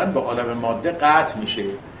ظاهراً به عالم ماده قطع میشه،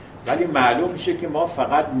 ولی معلوم میشه که ما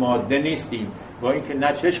فقط ماده نیستیم، با اینکه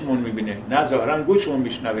نه چشممون میبینه، نه ظاهراً گوشمون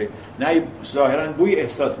میشنوه، نه ظاهراً بوی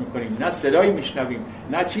احساس میکنیم، نه صدایی میشنویم،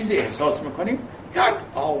 نه چیزی احساس میکنیم. یک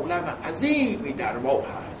عالم عظیمی در ما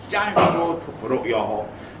هست، جنگ و رؤیاها،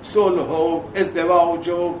 صلح و ازدواج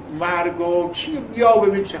و مرگ و چی بیا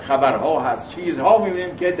ببین چه خبرها هست، چیزها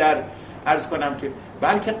میبینیم که در عرض کنم که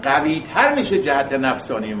بلکه قوی تر میشه جهت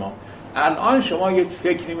نفسانی ما. الان شما یه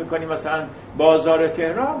فکری میکنی مثلا بازار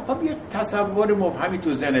تهران، خب یه تصور مبهمی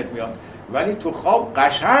تو ذهنت میاد، ولی تو خواب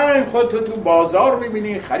قشنگ خودتو تو بازار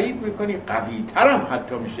میبینی، خرید میکنی، قوی ترم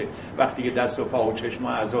حتی میشه وقتی که دست و پا و چشم و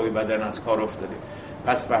اعضای بدن از کار افتاده.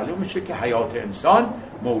 پس معلوم میشه که حیات انسان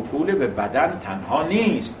موکول به بدن تنها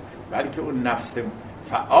نیست، بلکه اون نفس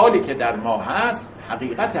فعالی که در ما هست،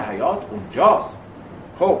 حقیقت حیات اونجاست.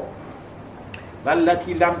 خب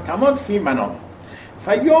والتی لم تمت فی منام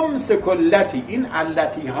فیمسک التی، این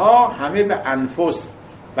التی ها همه به انفس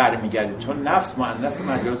برمیگرده، چون نفس مؤنث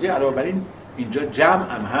مجازی، علاوه بر این اینجا جمع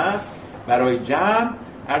هم هست. برای جمع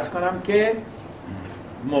عرض کنم که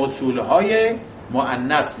موصول های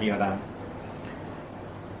مؤنث میارن.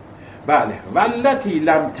 بله، والتی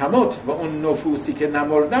لم تمت و اون نفوسی که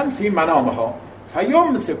نمردن فی منامها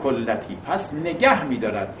فیمسک التی، پس نگه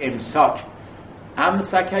میدارد. امساک،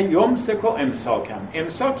 امسک یمسک و امساکم.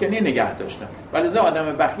 امساک یعنی نگه داشتن، ولی ذا آدم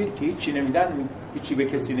بخیل که هیچی نمیدن، هیچی به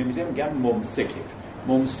کسی نمیده، میگن ممسکه.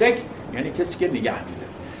 ممسک یعنی کسی که نگه میده.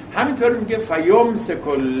 همینطور میگه فیمسک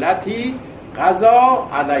التی قضا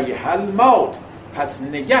علیها الموت، پس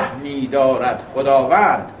نگه می‌دارد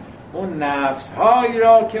خداوند اون نفس‌هایی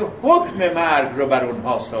را که حکم مرگ رو بر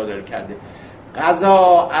اونها صادر کرده.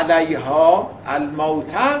 قضا علیها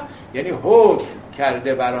الموت یعنی حکم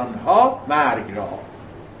کرده بر آنها مرگ را،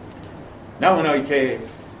 نه اونایی که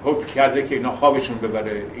حکم کرده که اینا خوابشون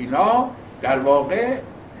ببره. اینا در واقع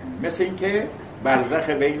مثل این که برزخ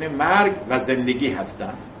بین مرگ و زندگی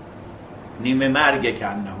هستن، نیمه مرگ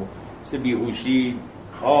کنه، مثل بیهوشی،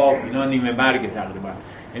 خواب، اینا نیمه مرگ تقریبا،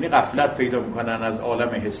 یعنی غفلت پیدا میکنن از عالم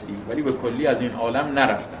حسی ولی به کلی از این عالم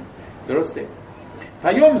نرفتن. درسته؟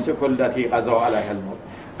 فیمسک التی قضا علیها الموت.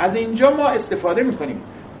 از اینجا ما استفاده میکنیم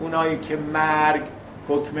اونایی که مرگ،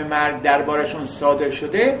 حکم مرگ دربارشون صادر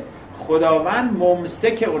شده، خداوند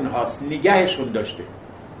ممسک اونهاست، نگهشون داشته.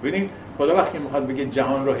 ببینید خدا وقتی میخواد بگه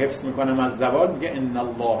جهان رو حفظ میکنم از زوال، میگه ان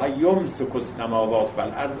الله یمسک السماوات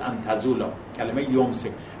والارض ان تزولا. کلمه یمسک،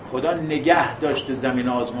 خدا نگه داشته زمین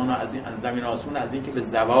آسمان و زمین آسمان از اینکه به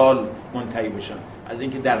زوال منتهی بشن، از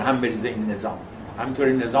اینکه در هم بریزه این نظام. همینطور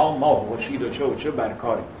این نظام ما خورشید و چه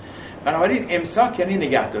برکاری. بنابراین امساک یعنی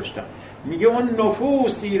نگه داشتن. میگه اون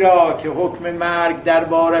نفوسی را که حکم مرگ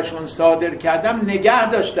دربارشون صادر کردم نگه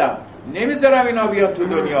داشتم، نمیذارم اینا بیان تو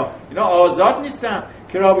دنیا. اینا آزاد نیستن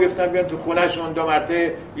که را بیفتن بیان تو خونهشون 2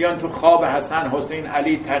 مرتبه بیان تو خواب حسن، حسین،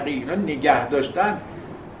 علی، تقی. اینا نگه داشتن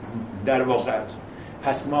در واقع.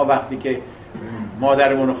 پس ما وقتی که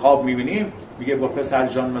مادرمون رو خواب میبینیم، میگه با پسر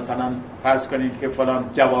جان مثلا فرض کنید که فلان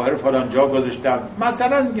جواهر فلان جا گذاشتم،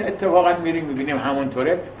 مثلا اتفاقا میریم میبینیم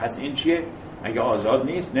همونطوره، پس این چیه؟ اگه آزاد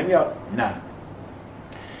نیست نمیاد؟ نه.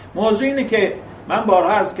 موضوع اینه که من بارها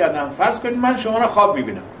عرض کردم، فرض کنید من شما رو خواب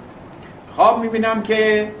میبینم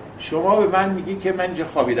که شما به من میگی که من اینجا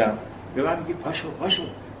خوابیدم، به من میگی پاشو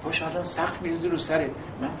الان سقف میریزی رو سره،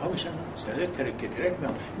 من پا میشم سره ترک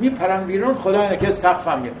میام میپرم بیرون، خدا اینه که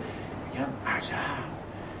سقفم میگم عجب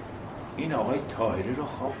این آقای طاهری رو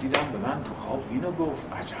خواب دیدم، به من تو خواب اینو گفت،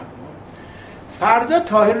 عجب. فردا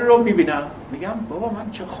طاهری رو میبینم میگم بابا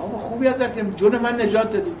من چه خواب خوبی ازت، جون من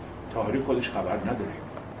نجات دادی. طاهری خودش خبر نداره.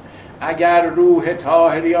 اگر روح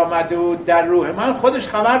طاهری آمده و در روح من، خودش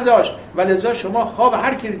خبر داشت، ولذا شما خواب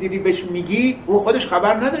هر کی دیدی بهش میگی، او خودش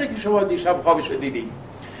خبر نداره که شما دیشب خوابش رو دیدی.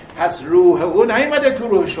 پس روح او نیامده تو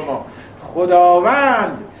روح شما،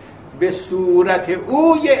 خداوند به صورت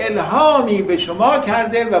او یه الهامی به شما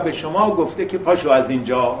کرده و به شما گفته که پاشو از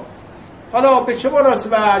اینجا. حالا به چه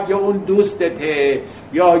مناسبت؟ یا اون دوستته،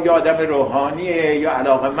 یا آدم روحانیه، یا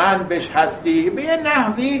علاقه‌مند بهش هستی، به یه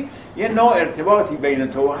نحوی یه نوع ارتباطی بین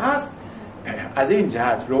تو هست. از این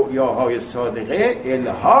جهت رؤیاهای صادقه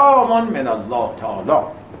الهام من الله تعالی.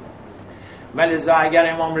 ولذا اگر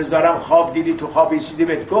امام رضا رو خواب دیدی، تو خواب چیزی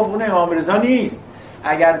بهت گفت، اون امام رضا نیست.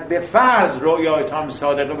 اگر به فرض رؤیای تام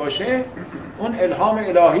صادقه باشه، اون الهام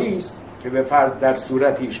الهی است که به فرض در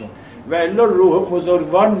صورت ایشون، و الا روح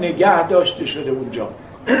بزرگوار نگه داشته شده اونجا.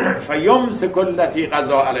 فیمسک التی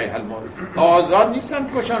قضا علیها الموت. آزاد نیستن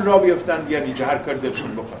که باشن راه بیفتن یعنی هر کار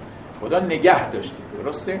دلشون بخواد، خدا نگه داشته.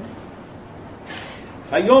 درسته؟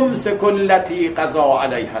 فیمسک التی قضا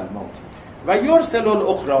علیها الموت و یرسل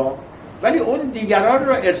الاخری. ولی اون دیگران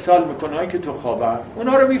رو ارسال میکنه، هایی که تو خوابن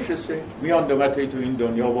اونا رو میفرسته، میان دوباره تو این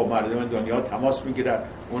دنیا با مردم دنیا تماس میگیرن،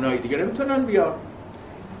 اونای دیگه نمیتونن بیان،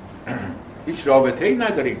 هیچ رابطه‌ای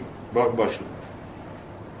نداریم باشون.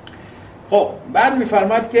 خب بعد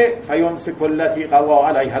میفرماد که فیمسک التی قضا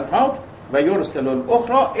علیها الموت و یرسل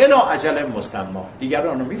الاخری الی اجل مسمى.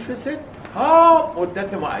 دیگران رو میفرسته تا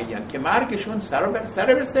مدت معین که مرگشون سر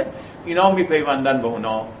برسه، اینا میپیوندن به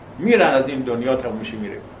اونا، میرن از این دنیا تا میشه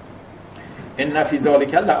میره. ان فی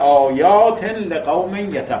ذلک لآیات لقوم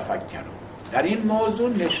یتفکرون. در این موضوع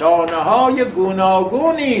نشانه های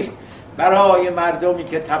گوناگونی است برای مردمی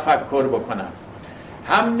که تفکر بکنن.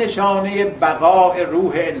 هم نشانه بقای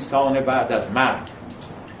روح انسان بعد از مرگ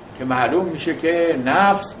که معلوم میشه که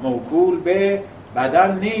نفس موکول به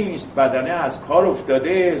بدن نیست، بدنه از کار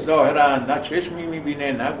افتاده ظاهرا، نه چشمی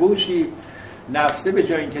میبینه نه گوشی، نفسه به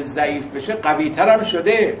جای اینکه ضعیف بشه قوی‌تر هم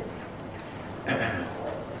شده.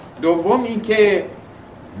 دوم این که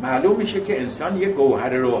معلوم میشه که انسان یه گوهر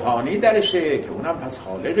روحانی درشه که اونم پس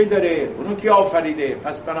خالقی داره، اونو کی آفریده.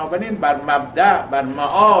 پس بنابراین بر مبدأ، بر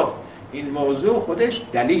معاد این موضوع خودش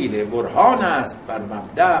دلیل برهان است، بر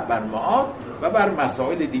مبدأ، بر معاد و بر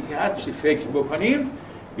مسائل دیگه هر چی فکر بکنیم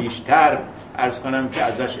بیشتر عرض کنم که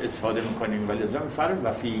ازش استفاده میکنیم. ولذا میفرماید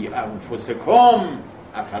و فی انفسکم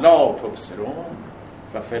افلا تبصرون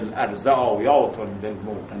و فی الارض آیات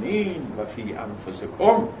للموقنین و فی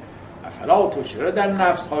انفسکم افلا تبصرون. در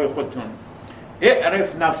نفس های خودتون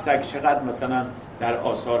اعرف نفسک. چقدر مثلا در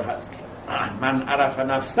آثار هست من عرف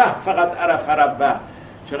نفسه فقط عرف ربه.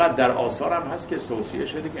 چقدر در آثار هم هست که توصیه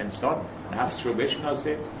شده که انسان نفس رو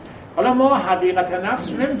بشناسه. حالا ما حقیقت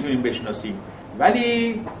نفس رو نمیتونیم بشناسیم،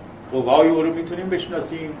 ولی قوای او رو میتونیم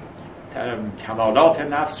بشناسیم، کمالات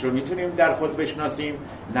نفس رو میتونیم در خود بشناسیم.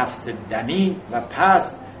 نفس دنی و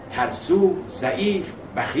پست، ترسو، ضعیف،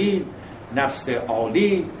 بخیل، نفس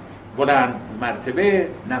عالی، بلند مرتبه،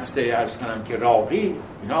 نفس عرض کنم که راقی،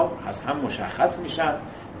 اینا از هم مشخص میشن.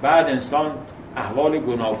 بعد انسان احوال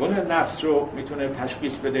گوناگون نفس رو میتونه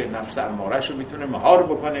تشخیص بده، نفس امارش رو میتونه مهار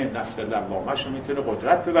بکنه، نفس لوامش رو میتونه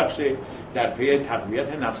قدرت ببخشه، در پی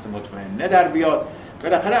تقویت نفس مطمئنه در بیاد.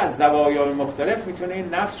 بالاخره از زوایای مختلف میتونه این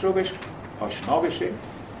نفس رو بهش آشنا بشه،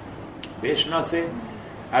 بشناسه،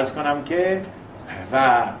 عرض کنم که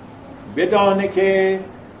و بدانه که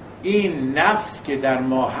این نفس که در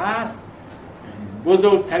ما هست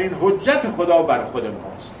بزرگترین حجت خدا بر خود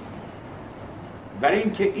ماست، برای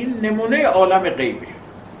اینکه این نمونه عالم غیبه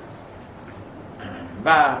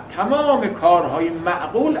و تمام کارهای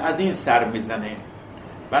معقول از این سر میزنه.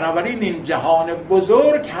 بنابراین این جهان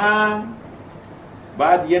بزرگ هم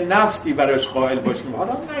باید یه نفسی براش قائل باشیم،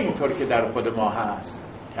 حالا نه اینطور که در خود ما هست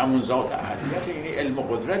که همون ذات اهلیت، این علم و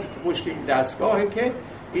قدرتی که پشت این دستگاهه که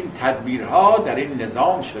این تدبیرها در این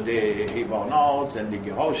نظام شده. حیوانات زندگی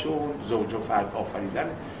هاشون، زوج و فرد آفریدن،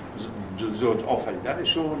 زوج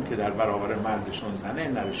آفریدنشون که در برابر مردشون زنه،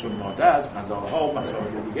 نرشون ماده است، غذاها و مسائل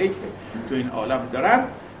دیگه که تو این عالم دارن.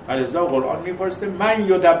 ولذا قرآن میپرسه من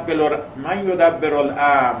یدبر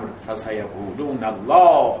الامر فسیقولون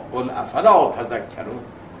الله قل افلا تذکرون.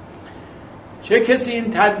 چه کسی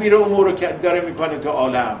این تدبیر امور رو داره میکنه تو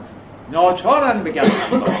عالم؟ ناچارن بگن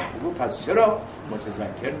الله. پس چرا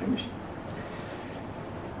متذکر نمیشه؟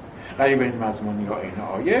 قریب این مضمون یا این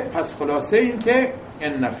آیه. پس خلاصه این که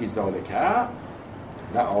ان فی ذلک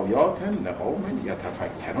لآیات لقوم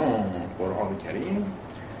یتفکرون. قرآن کریم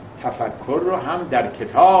تفکر رو هم در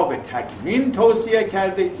کتاب تکوین توصیه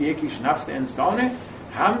کرده که یکیش نفس انسانه،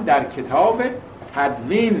 هم در کتاب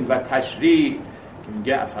تدوین و تشریع که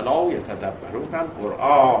میگه افلا یتدبرون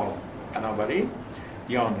القرآن. بنابراین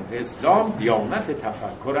دیانت اسلام دیانت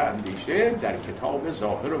تفکر اندیشه در کتاب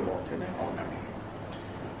ظاهر و باطن عالمه.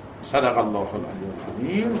 صدق الله العلی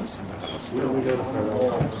العظیم و صدق رسوله الکریم.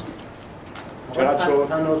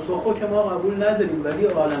 تناسخو که ما قبول نداریم، ولی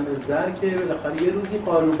عالم زر که بالاخره یه روزی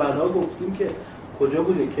قانون بلا گفتیم که کجا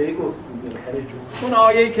بوده، کی گفتیم بالاخره اون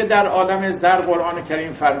آیه‌ای که در عالم زر قرآن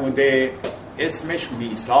کریم فرموده اسمش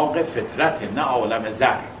میثاق فطرته، نه عالم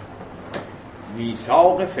زر.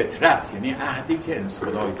 میثاق فطرت یعنی عهدی که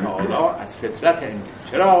خدای تعالی از فطرت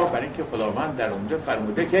چرا؟ برای اینکه خداوند در اونجا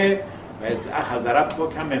فرموده که و از اخذ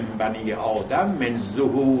ربک من بنی آدم من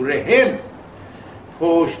ظهورهم،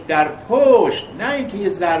 پشت در پشت، نه اینکه یه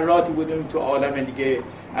ذراتی بودیم تو عالم دیگه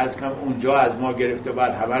عرض کنم اونجا از ما گرفته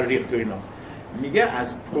بعد همه ریخت و اینا. میگه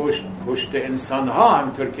از پشت انسان ها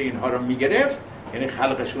همینطور که اینها رو میگرفت، یعنی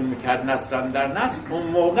خلقشون میکرد نسل در نسل، اون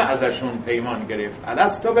موقع ازشون پیمان گرفت.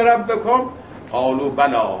 الستو بربکم قالوا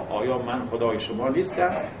بلا، آیا من خدای شما نیستم،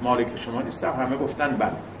 مالک شما نیستم؟ همه گفتن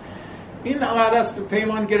بله. این الستو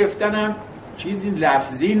پیمان گرفتنم چیزی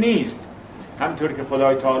لفظی نیست، همطور که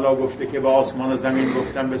خدای تعالی گفته که با آسمان و زمین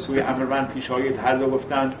گفتن به سوی امر من پیش آیید، هر دو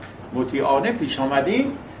گفتن مطیعانه پیش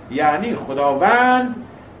آمدیم. یعنی خداوند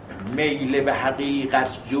میل به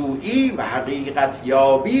حقیقت جویی و حقیقت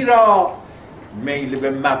یابی را، میل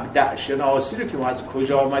به مبدأ شناسی رو که ما از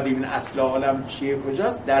کجا آمدیم، این اصل عالم چیه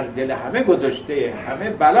کجاست، در دل همه گذاشته. همه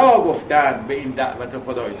بلا گفتن به این دعوت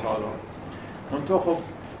خدای تعالی. اون تو خب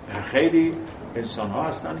خیلی انسان ها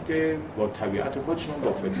هستن که با طبیعت خودشون،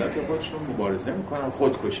 با فطرت خودشون مبارزه میکنن،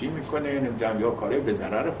 خودکشی میکنه، نمیدونم یا کاری به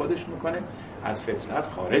ضرر خودش میکنه، از فطرت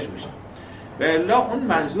خارج میشه. و الا اون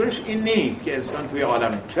منظورش این نیست که انسان توی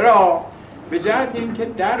عالم. چرا؟ به جهت این که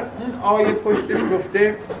در اون آیه پشتش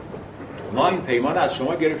گفته ما این پیمان از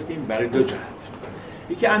شما گرفتیم برای دو جهت.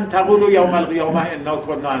 یکی ان تقولوا یوم القیامه انا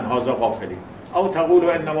كنا عن هذا غافلین، او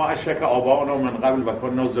تقولوا انما اشرک آباؤنا من قبل و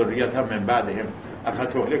كنا ذریة من بعدهم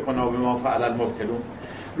افتهلكنا بما فعل المبطلون.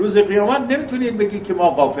 روز قیامت نمیتونید بگید که ما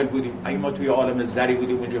غافل بودیم. اگه ما توی عالم ذری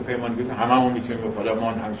بودیم اونجا پیمان گرفتیم، هممون میتونیم به خدا ما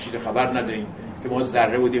هم چیز خبر نداریم که ما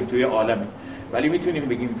ذره بودیم توی عالم، ولی میتونیم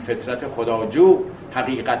بگیم فطرت خداجو،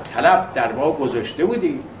 حقیقت طلب در ما گذاشته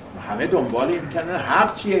بودیم. همه دنبال این کردن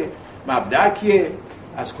حق چیه، مبدأ کیه،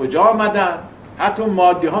 از کجا آمدن. حتی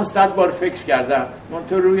مادی هم 100 بار فکر کردن،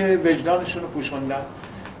 منتها روی وجدانشون رو پوشوندن.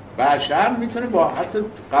 بشر میتونه با حتی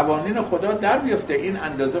قوانین خدا در بیفته. این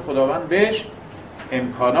اندازه خداوند بهش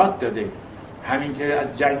امکانات داده. همین که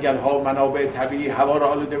از جنگل ها و منابع طبیعی هوا را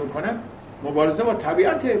آلوده میکنه، مبارزه با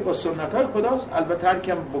طبیعت، با سنت‌های خداست. البته هر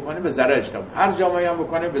کیم بکنه به ضرر اجتماع، هر جامعه هم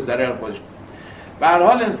بکنه به ضرر خودش. به هر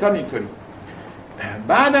حال انسان اینطوری.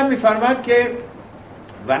 بعدم می‌فرماد که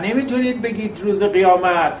و نمیتونید بگید روز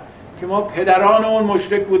قیامت که ما پدرانمون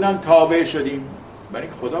مشرک بودن تابع شدیم، برای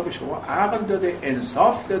خدا به شما عقل داده،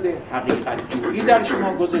 انصاف داده، حقیقت جویی در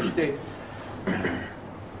شما گذاشته.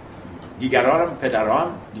 دیگران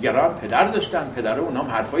پدر داشتن، پدر اونام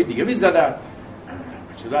حرفای دیگه میزدن،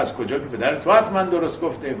 چرا از کجا که پدر تو حتما درست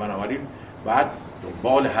گفته، بنابراین بعد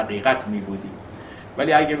دنبال حقیقت میبودیم.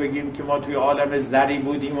 ولی اگه بگیم که ما توی عالم ذری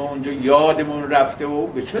بودیم و اونجا یادمون رفته، و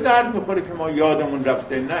به چه درد میخوره که ما یادمون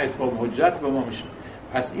رفته؟ نه اتمام حجت به ما میشه.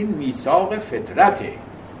 پس این میثاق فطرته،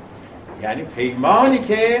 یعنی پیمانی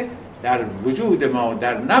که در وجود ما،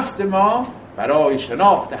 در نفس ما برای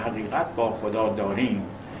شناخت حقیقت با خدا داریم.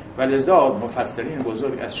 و لذا مفسرین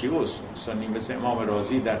بزرگ از شیوس سنی مثل امام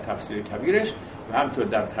رازی در تفسیر کبیرش و همطور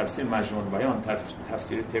در تفسیر مجموع بیان،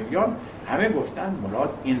 تفسیر تبیان، همه گفتن مراد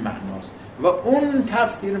این معناست. و اون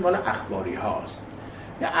تفسیر مال اخباری هاست،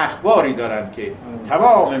 یه اخباری دارن که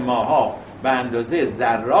تمام ماها به اندازه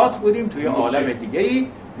ذرات بودیم توی عالم دیگه‌ای،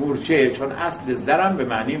 مورچه، چون اصل ذرم به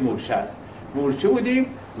معنی مورچه است، مورچه بودیم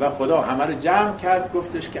و خدا همه رو جمع کرد،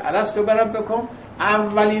 گفتش که الستو بربکم.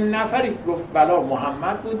 اولین نفری که گفت بلا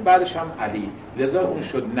محمد بود، بعدش هم علی، لذا اون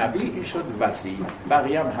شد نبی، این شد وصی،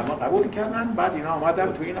 بقیه هم همه قبول کردن. بعد اینا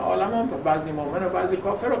آمدن تو این عالم هم بعضی مؤمن و بعضی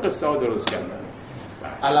کافر و قصه ها درست کردن.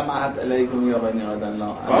 علم عهد علیکم یا بنی آدم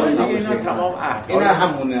لا، اینا تمام عهد، اینا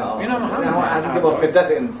همونه، اینا همون عهدی که با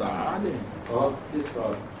فطرت انسان. یه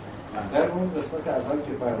سوال در اون قسمت اول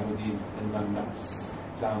که فرمودید ان النفس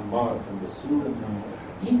لامارة بالسوء،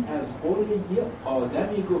 این از قول یه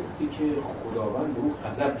آدمی گفتی که خداوند به او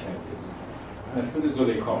غضب کرده مشهود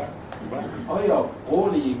زلیخا. آیا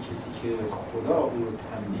قول یک کسی که خدا او رو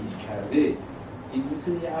تملیک کرده این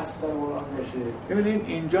میتونه یه اصل در قرآن باشه؟ ببینید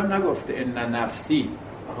اینجا نگفته ان نفسی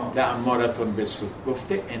لامارة بالسوء،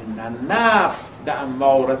 گفته ان نفس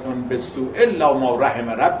لامارة بالسوء الا ما رحم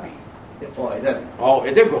ربی.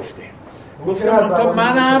 قاعده گفته منتو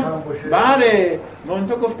منم، بله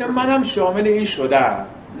منتو گفته منم شامل این شدم.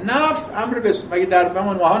 نفس امر به مگه در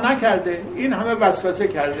بمون ماها نکرده، این همه وسوسه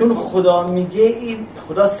کرده، چون خدا میگه این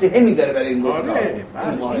خدا سهه میذاره برای این گفتار.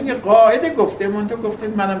 این یه قاعده گفته، منتو گفته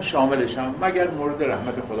منم شاملشم مگر مورد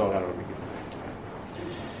رحمت خدا قرار بگیره.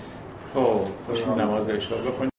 خب نماز عشاء بخونید.